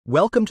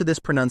Welcome to this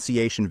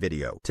pronunciation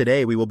video.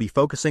 Today we will be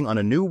focusing on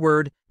a new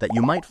word that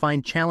you might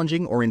find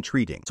challenging or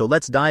intriguing. So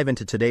let's dive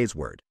into today's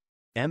word.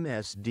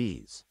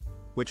 MSDs,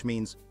 which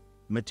means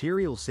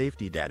Material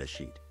Safety Data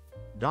Sheet,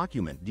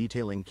 document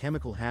detailing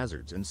chemical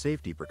hazards and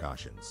safety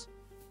precautions.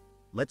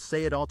 Let's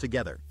say it all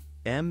together.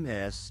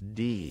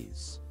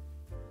 MSDs.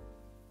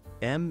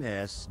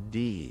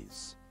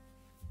 MSDs.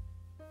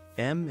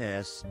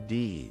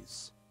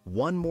 MSDs.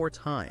 One more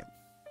time.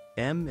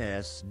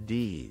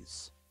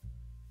 MSDs.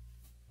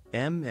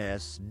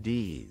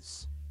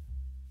 MSDs.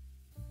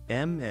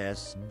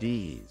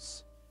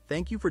 MSDs.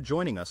 Thank you for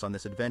joining us on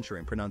this adventure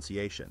in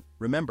pronunciation.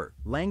 Remember,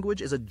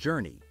 language is a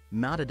journey,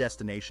 not a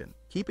destination.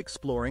 Keep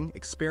exploring,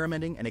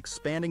 experimenting, and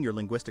expanding your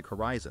linguistic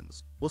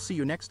horizons. We'll see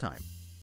you next time.